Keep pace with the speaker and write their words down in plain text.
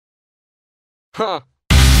Huh.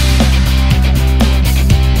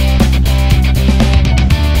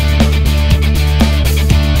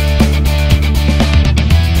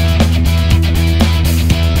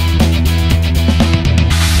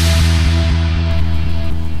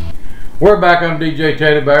 We're back on DJ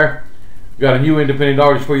Teddy Bear. Got a new independent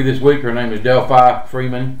artist for you this week. Her name is Delphi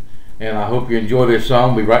Freeman, and I hope you enjoy this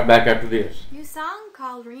song. We'll be right back after this. New song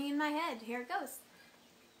called Ringing in My Head. Here it goes.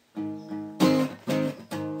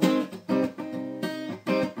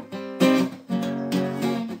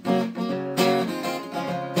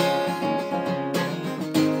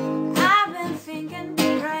 I've been thinking,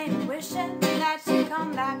 praying, wishing that you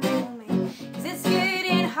come back to me, 'cause it's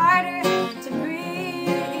getting harder to breathe.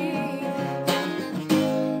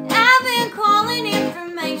 I've been calling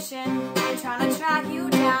information, trying to track you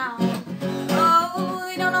down. Oh,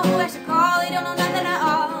 you don't know who I should call, you don't know nothing at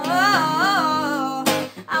all.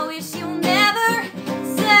 I wish you never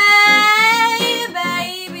say,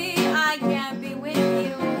 baby, I can't be with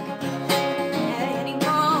you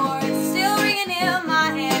anymore. It's still ringing in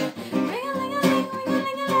my head. Ring-a-ling-a-ling,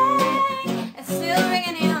 ring-a-ling-a-ling. It's still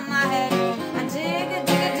ringing in my head. I dig a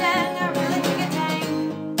dang, I really dig a dang.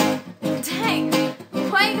 Dang,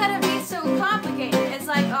 why you gotta be so complicated? It's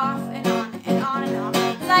like off and on and on and off.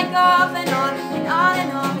 It's like off and on and on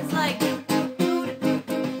and off. It's like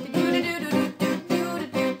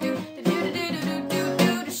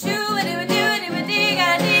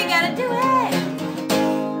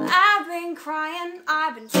crying,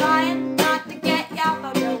 I've been trying not to get you out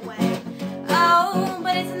of your way. Oh,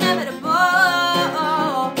 but it's inevitable.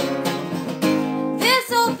 This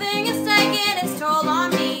whole thing is taking its toll on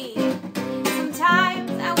me.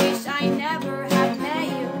 Sometimes I wish I never had met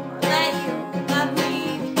you or let you love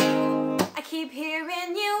me. I keep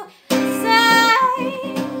hearing you say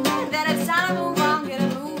that it's time to move on, gotta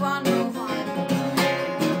move on, move on.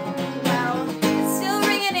 Well, it's still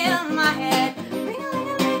ringing in my head.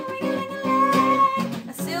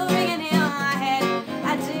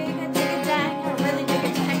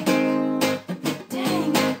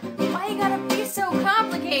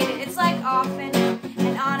 It's like off and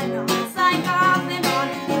on and on. It's like off and on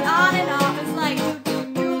and on and off. It's like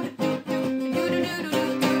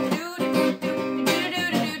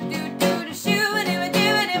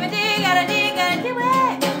gotta do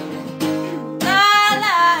it. La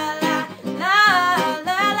la la la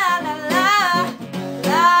la la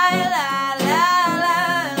la la la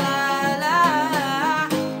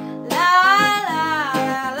la la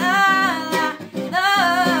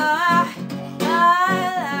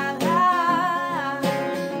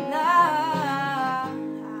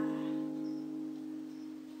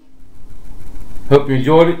Hope you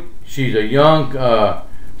enjoyed it. She's a young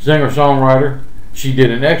singer-songwriter. She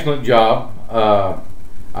did an excellent job.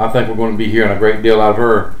 I think we're going to be hearing a great deal out of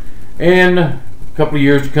her in a couple of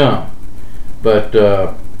years to come. But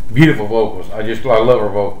beautiful vocals. I love her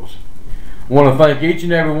vocals. I want to thank each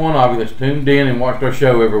and every one of you that's tuned in and watched our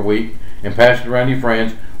show every week and passed it around to your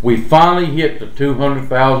friends. We finally hit the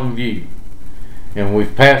 200,000 views, and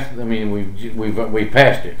we've passed. I mean, we've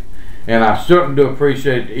passed it. And I certainly do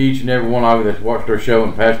appreciate each and every one of you that's watched our show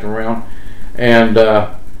and passed it around. And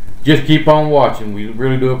just keep on watching. We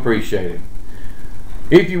really do appreciate it.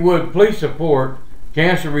 If you would, please support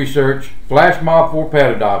cancer research, Flash Mob for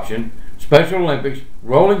Pet Adoption, Special Olympics,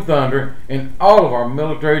 Rolling Thunder, and all of our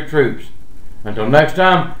military troops. Until next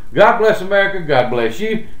time, God bless America, God bless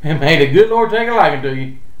you, and may the good Lord take a liking to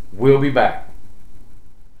you. We'll be back.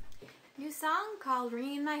 New song called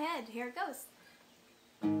Ringing in My Head. Here it goes.